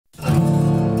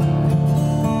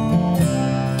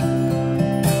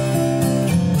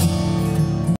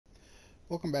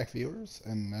Welcome back, viewers.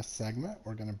 In this segment,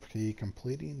 we're going to be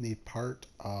completing the part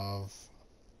of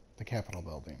the Capitol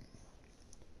building.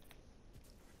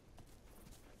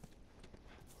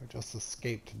 We just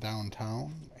escaped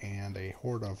downtown and a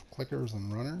horde of clickers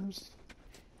and runners.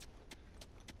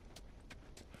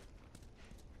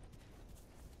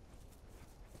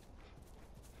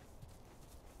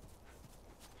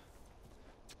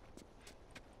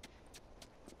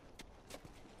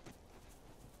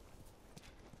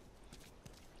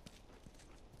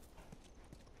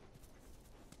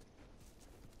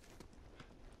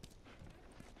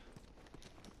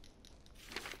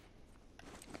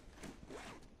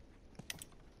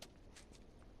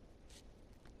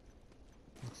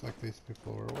 Looks like these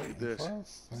people were waiting for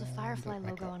us. There's a Firefly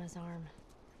logo on his arm.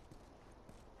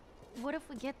 What if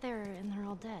we get there and they're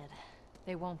all dead?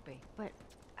 They won't be. But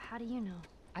how do you know?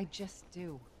 I just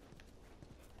do.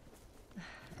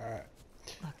 Alright.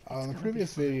 In the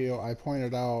previous video, I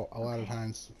pointed out a lot of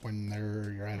times when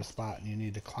you're at a spot and you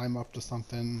need to climb up to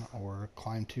something or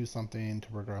climb to something to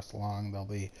progress along, there'll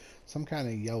be some kind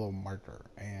of yellow marker.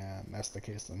 And that's the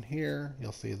case in here.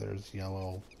 You'll see there's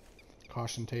yellow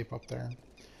caution tape up there,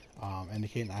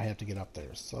 indicating I have to get up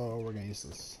there. So we're going to use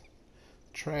this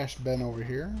trash bin over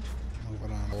here. Move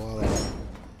it on a little.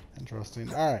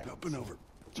 Interesting. Alright. Up and over.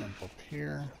 Jump up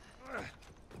here.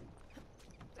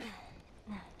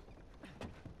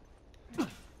 There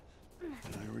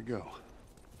we go.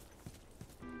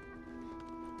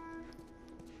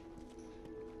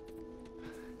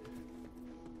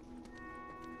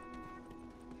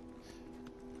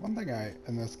 One thing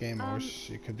in this game I wish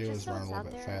you could do is run a little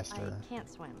bit faster. I can't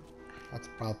swim. That's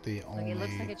about the only It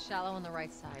looks like it's shallow on the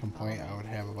right side. complaint I would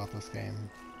have about this game.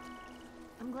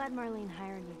 I'm glad Marlene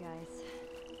hired you guys.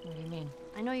 What do you mean?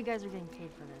 I know you guys are getting paid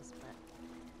for this,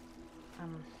 but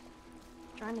I'm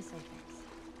trying to say thanks.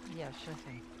 Yeah, sure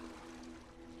thing.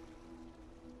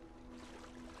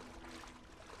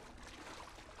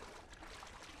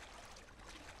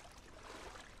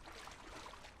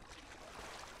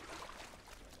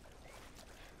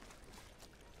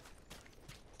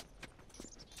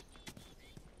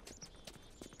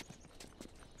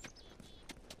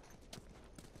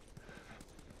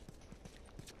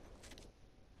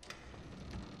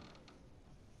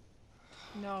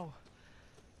 No.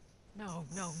 No,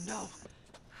 no, no.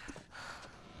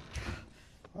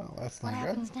 Well, that's What not good.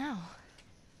 happens now?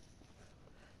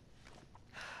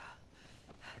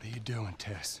 What are you doing,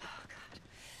 Tess?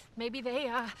 Maybe they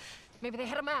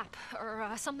had a map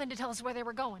or something to tell us where they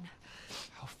were going.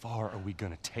 How far are we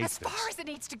gonna take As far as it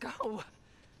needs to go.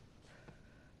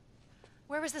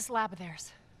 Where was this lab of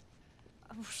theirs?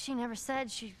 Oh, she never said.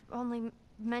 She only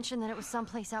mentioned that it was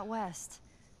someplace out west.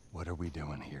 What are we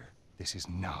doing here? This is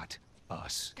not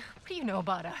us. What do you know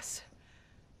about us?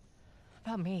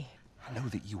 About me? I know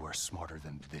that you are smarter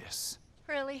than this.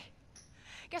 Really?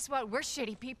 Guess what? We're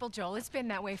shitty people, Joel. It's been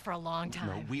that way for a long time.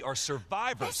 No, we are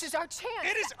survivors. This is our chance.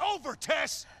 It is over,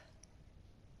 Tess!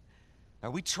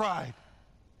 Now, we tried.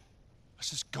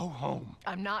 Let's just go home.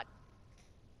 I'm not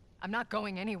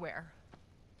going anywhere.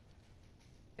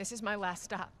 This is my last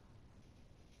stop.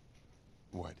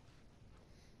 What?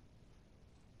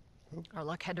 Our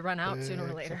luck had to run out sooner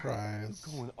or later. Surprise. What's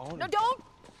going on? No, don't!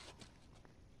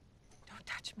 Don't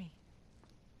touch me.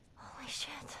 Holy shit.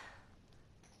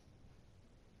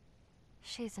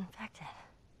 She's infected.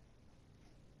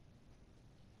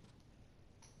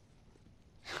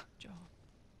 Joel,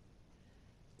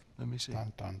 Let me see.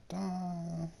 Dun dun dun.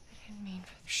 I didn't mean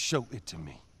for Show it to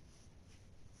me.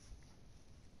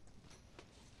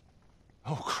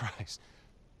 Oh, Christ.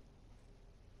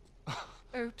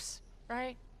 oops,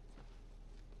 right?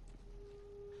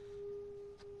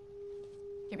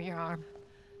 Give me your arm.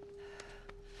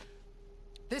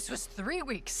 This was 3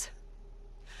 weeks.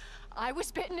 I was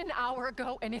bitten an hour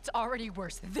ago, and it's already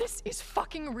worse. This is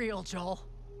fucking real, Joel.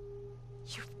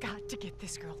 You've got to get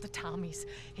this girl to Tommy's.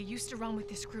 He used to run with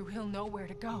this crew. He'll know where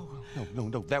to go. No,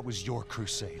 that was your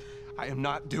crusade. I am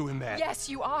not doing that. Yes,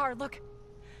 you are. Look.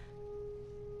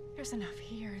 There's enough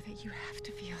here that you have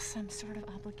to feel some sort of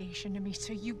obligation to me,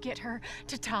 so you get her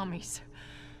to Tommy's.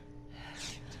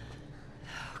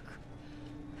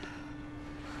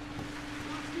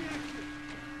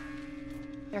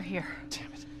 They're here.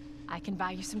 Damn it. I can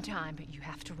buy you some time, but you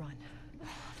have to run.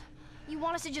 You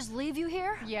want us to just leave you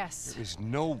here? Yes. There's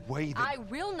no way that... I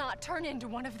will not turn into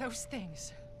one of those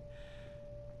things.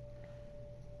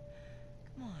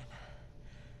 Come on.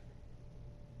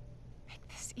 Make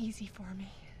this easy for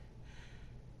me.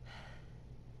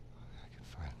 I can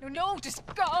find... No, just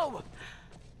go!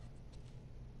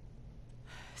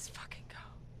 Just fucking go.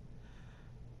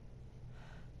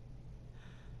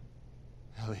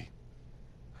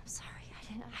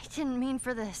 didn't mean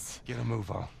for this. Get a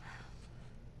move on.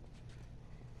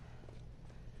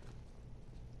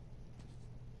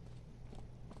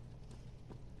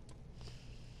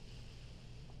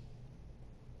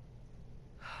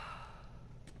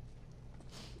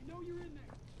 We know you're in there.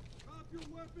 Drop your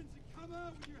weapons and come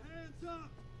out with your hands up.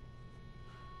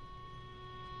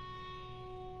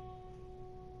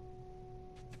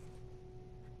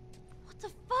 What the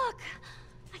fuck?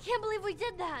 I can't believe we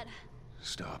did that.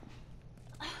 Stop.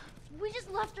 We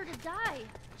just left her to die.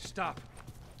 Stop.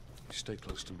 Stay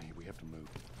close to me. We have to move.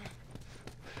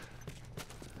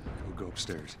 We'll go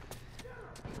upstairs.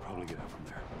 We'll probably get out from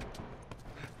there.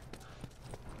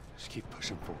 Just keep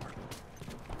pushing forward.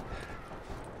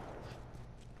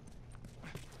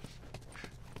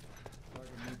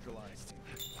 Target neutralized.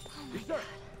 Oh my God.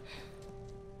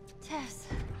 Tess.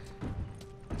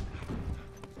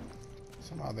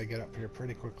 Somehow they get up here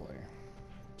pretty quickly.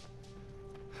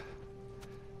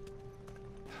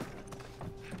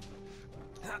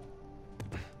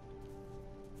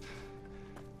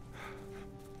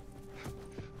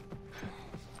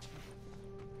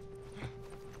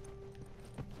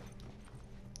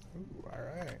 Ooh, all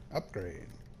right, upgrade.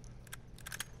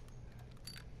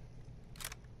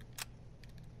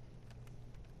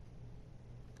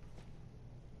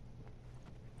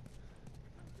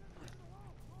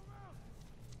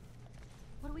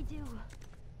 What do we do?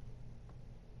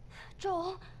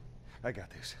 Joel? I got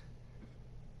this.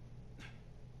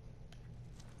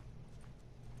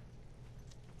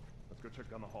 Let's go check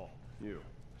down the hall. You,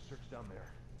 search down there.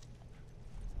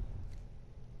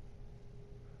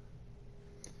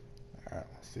 Alright,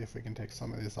 let's see if we can take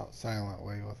some of these out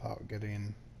silently without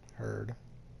getting heard.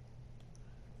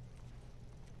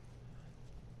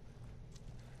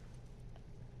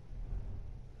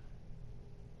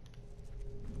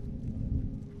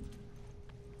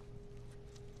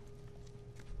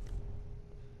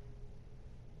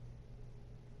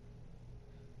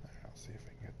 Alright, let's see if we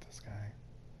can get this guy.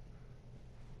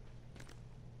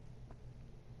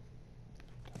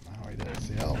 Don't know how he did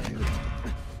see Ellie.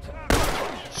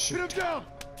 Shoot him down!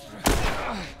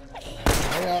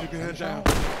 Hurry up, Keep your head finish down. out.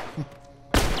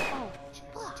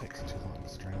 Jeez, it takes too long to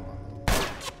strangle him.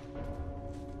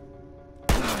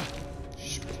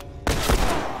 Shoot.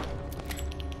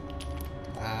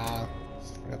 Ah,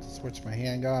 forgot to switch my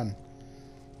handgun.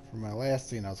 For my last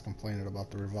scene, I was complaining about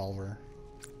the revolver.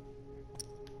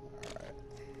 Alright.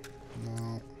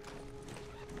 No.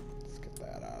 Let's get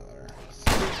that out of there. It's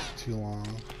too long.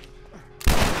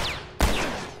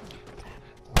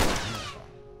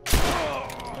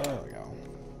 There we go.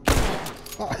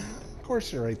 Oh, of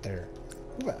course you're right there.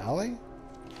 Move it, Ellie.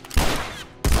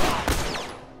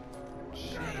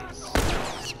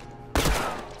 Jeez.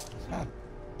 God,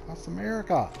 that's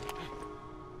America.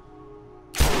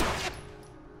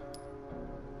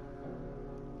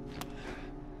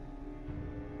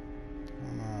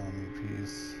 Come on, you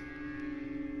piece.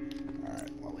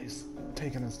 Alright, well, at least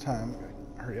taking his time.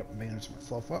 Hurry up and bandage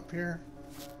myself up here.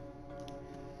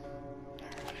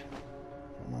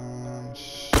 Come on,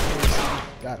 shoot.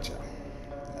 Gotcha.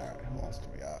 Alright, who else do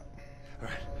we got?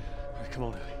 Alright, come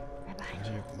on, Ellie. Right behind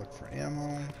Hurry you. up and look for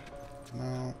ammo.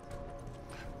 No.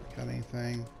 Got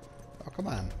anything? Oh, come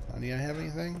on. Honey, I have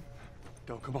anything?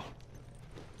 Go, come on.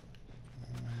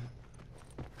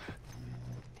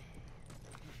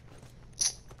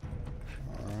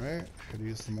 Alright, could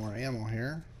use some more ammo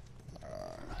here.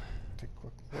 Take a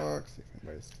quick look, see if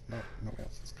anybody's... Nope, nobody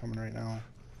else is coming right now.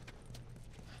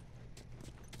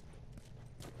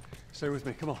 Stay with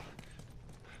me, come on. Okay,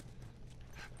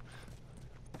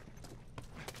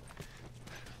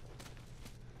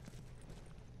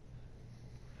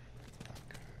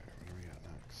 what do we got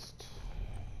next?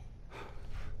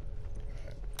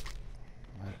 Okay.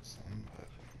 Might have some, but...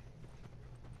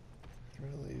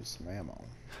 really use some ammo.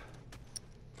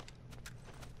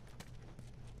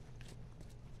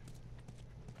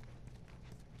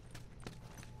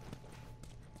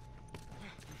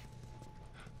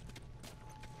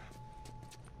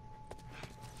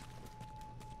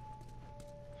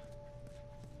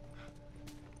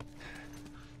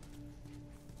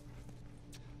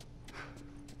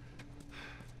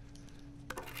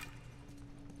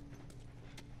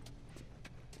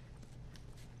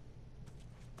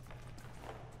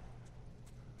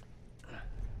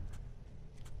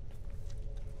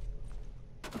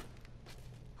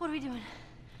 What are we doing?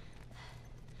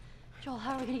 Joel,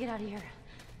 how are we gonna get out of here?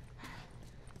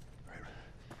 Right.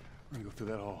 We're gonna go through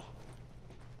that hall.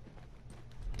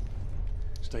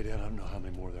 Stay down, I don't know how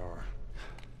many more there are.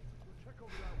 Check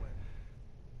over that way.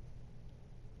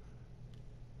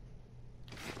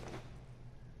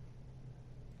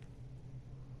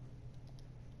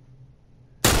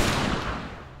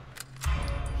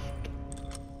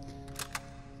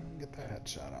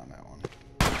 headshot on that one.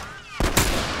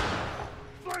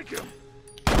 Flank him!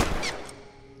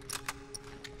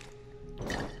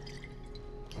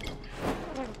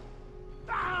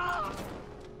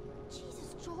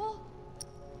 Jesus, Joel.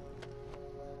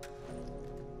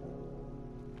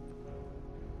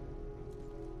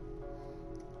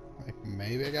 Like,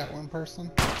 maybe I got one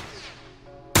person?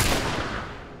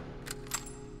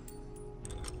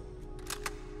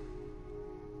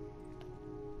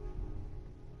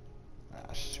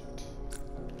 Ah, shoot.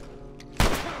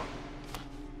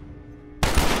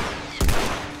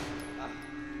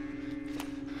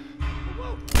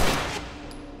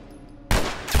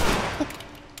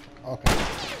 Okay.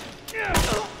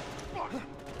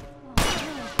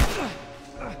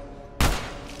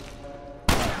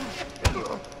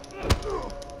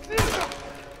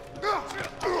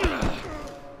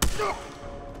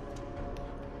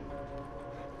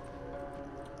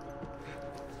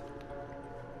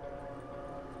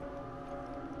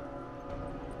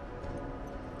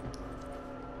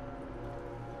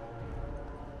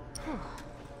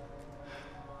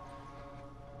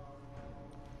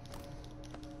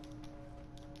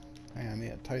 Hey, I need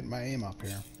to tighten my aim up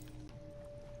here.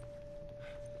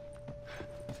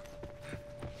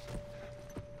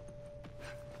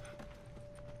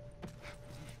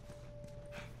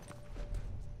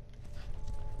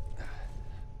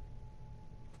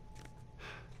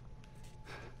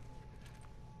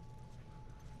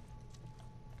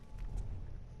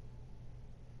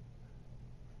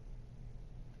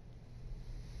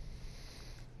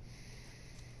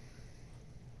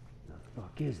 The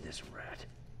fuck is this rat?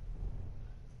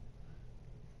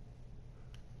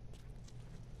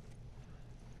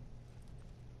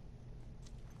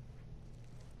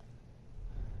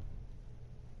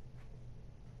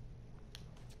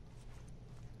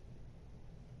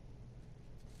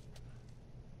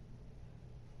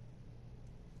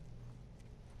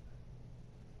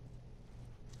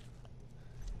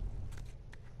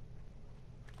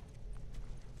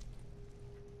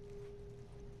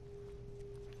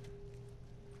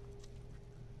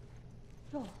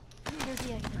 Joel, there's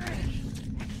the exit.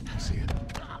 I see it.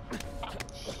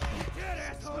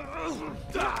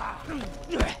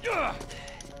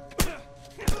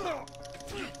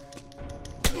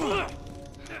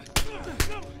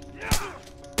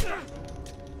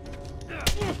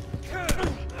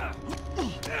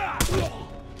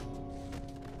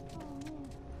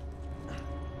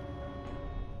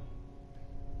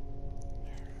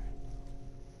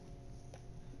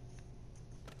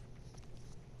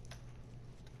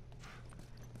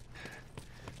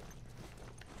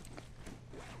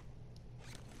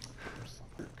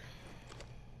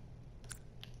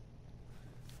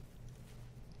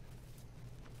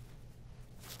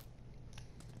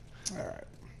 Alright,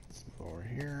 let's move over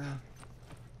here.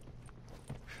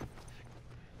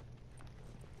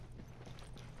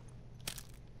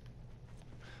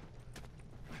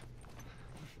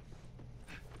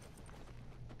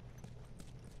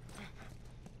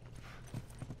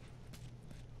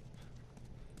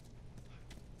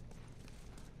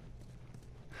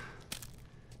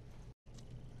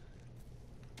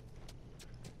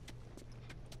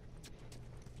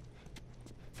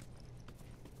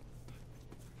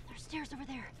 There's stairs over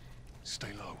there.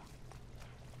 Stay low.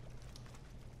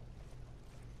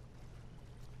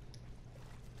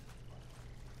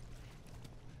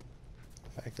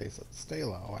 The fact they said stay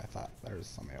low, I thought there was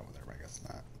somebody over there, but I guess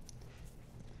not.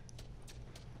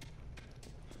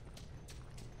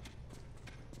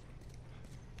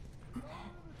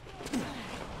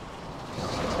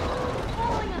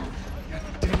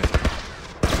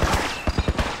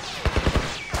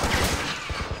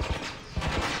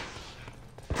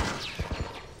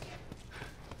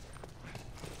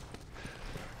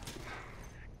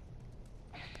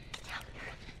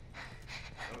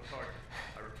 No target.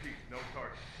 I repeat, no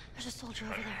target. There's a soldier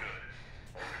over there.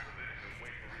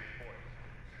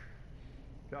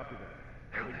 Copy that.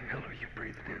 How the hell are you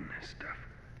breathing in this stuff?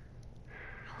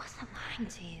 I wasn't lying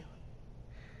to you.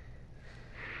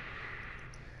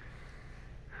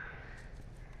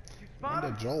 When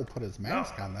did Joel put his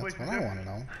mask on? That's what I want to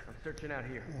know. I'm searching out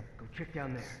here. Go check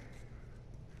down there.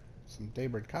 Some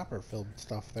Daybreed Copperfield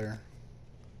stuff there.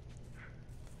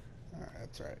 Alright,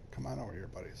 that's right. Come on over here,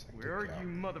 buddies. Where are you,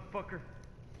 motherfucker?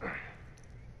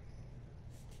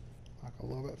 Walk a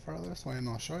little bit farther this way and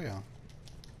I'll show you.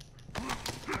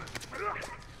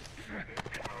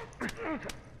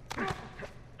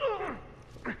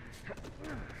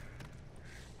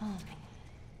 Oh,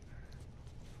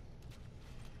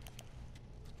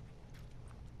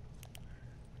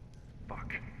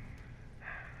 Fuck.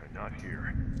 They're not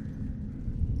here.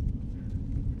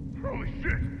 Holy shit!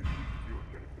 You were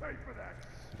gonna pay for that.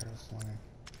 Seriously.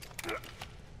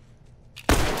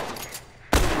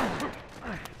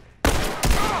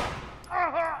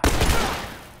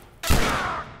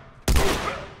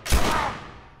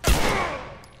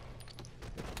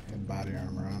 Good body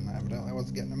armor on. Evidently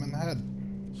was getting him in the head.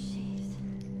 Jeez.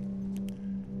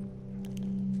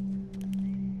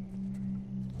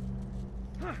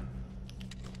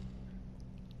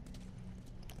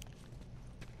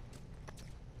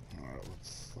 Alright,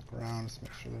 let's look around. Just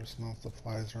make sure there's no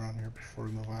supplies around here before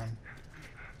we move on.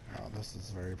 Oh, this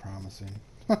is very promising.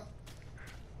 That's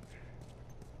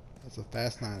a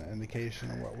fast not an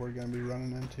indication of what we're going to be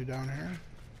running into down here.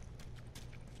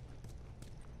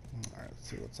 Alright, let's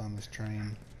see what's on this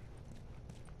train.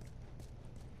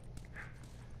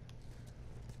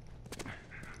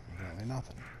 Apparently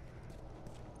nothing.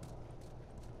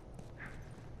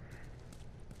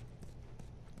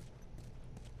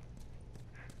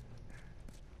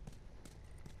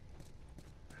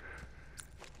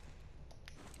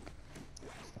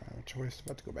 So I have a choice.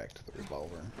 About to go back to the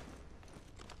revolver.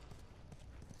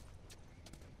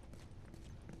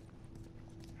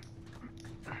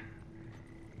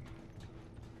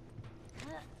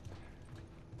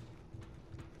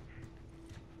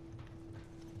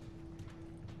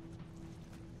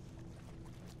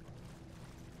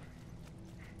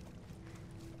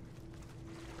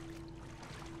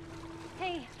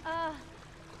 Hey,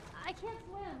 I can't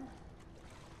swim.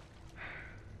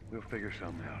 We'll figure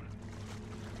something out.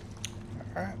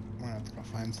 Alright, I'm gonna have to go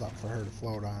find something for her to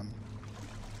float on.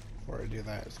 Before I do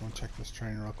that, I just want to check this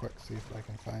train real quick, see if I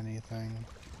can find anything.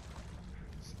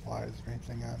 Supplies or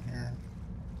anything on here.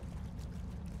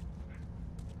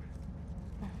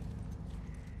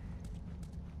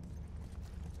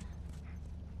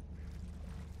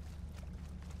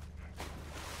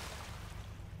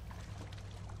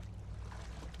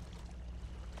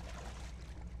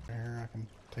 Here, I can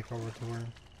take over to her.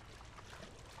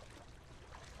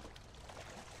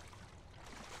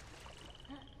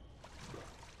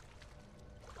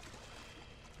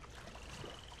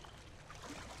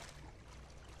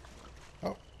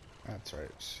 Oh, that's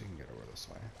right. She can get over this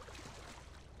way.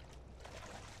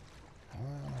 Come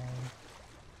on.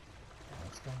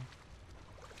 Let's go.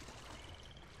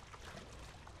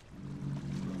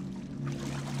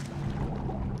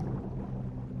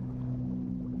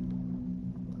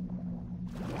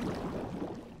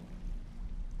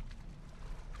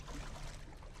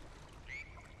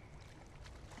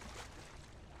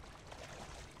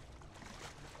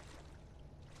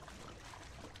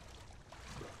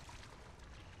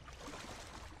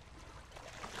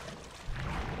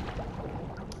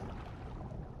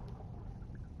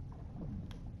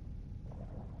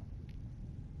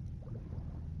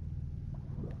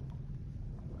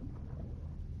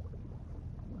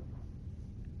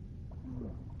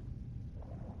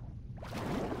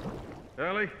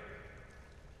 Ellie?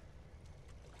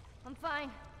 I'm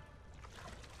fine.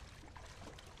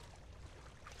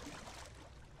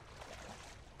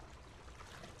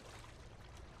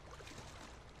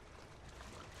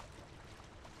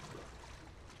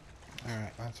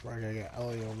 Alright, that's where I gotta get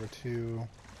Ellie over to.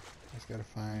 Just gotta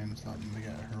find something to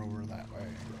get her over that way.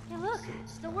 Hey, look, it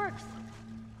still works.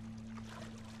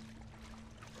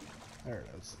 There it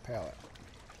is, the pallet.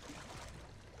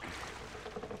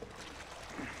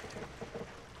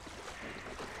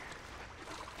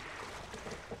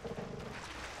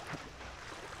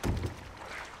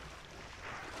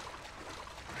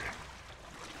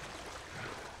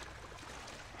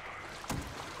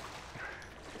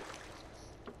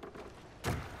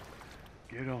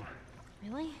 Get on.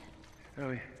 Really?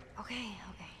 Ellie. Okay,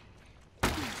 okay.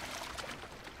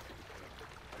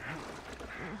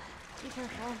 Be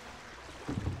careful.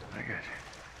 I got you.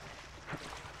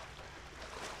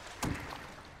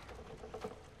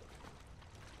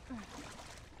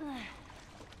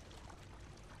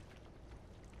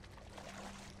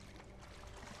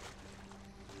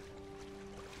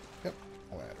 Yep,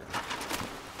 ladder.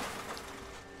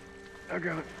 I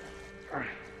got it. All right.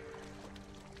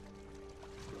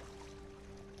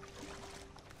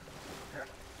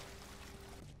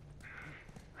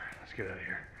 Let's get out of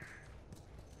here.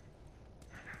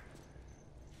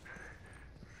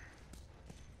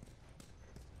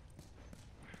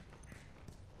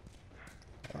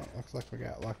 Well, looks like we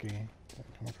got lucky.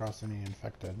 Didn't come across any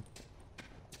infected.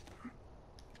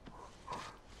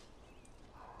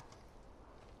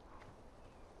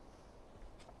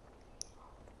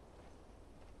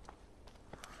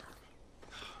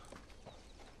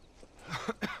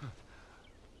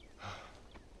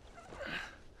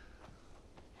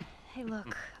 Hey,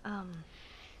 look,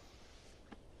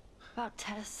 About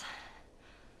Tess.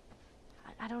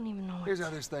 I don't even know what Here's how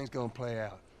this thing's gonna play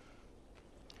out.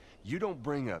 You don't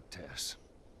bring up Tess.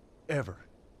 Ever.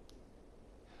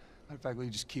 Matter of fact, we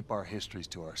just keep our histories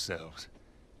to ourselves.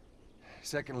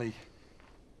 Secondly,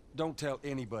 don't tell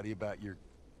anybody about your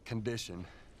condition.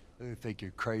 They think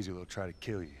you're crazy, they'll try to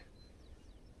kill you.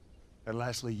 And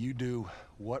lastly, you do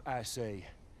what I say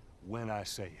when I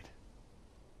say it.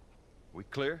 We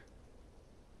clear?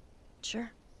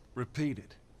 Sure. Repeat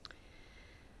it.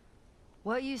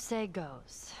 What you say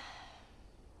goes.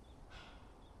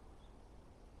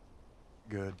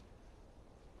 Good.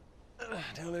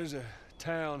 Now there's a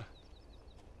town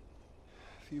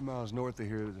a few miles north of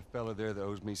here. There's a fella there that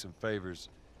owes me some favors.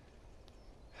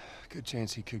 Good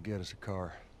chance he could get us a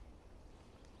car.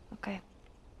 Okay.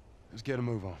 Let's get a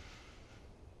move on.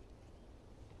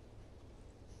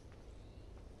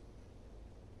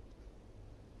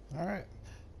 All right.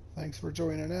 Thanks for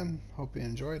joining in. Hope you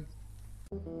enjoyed.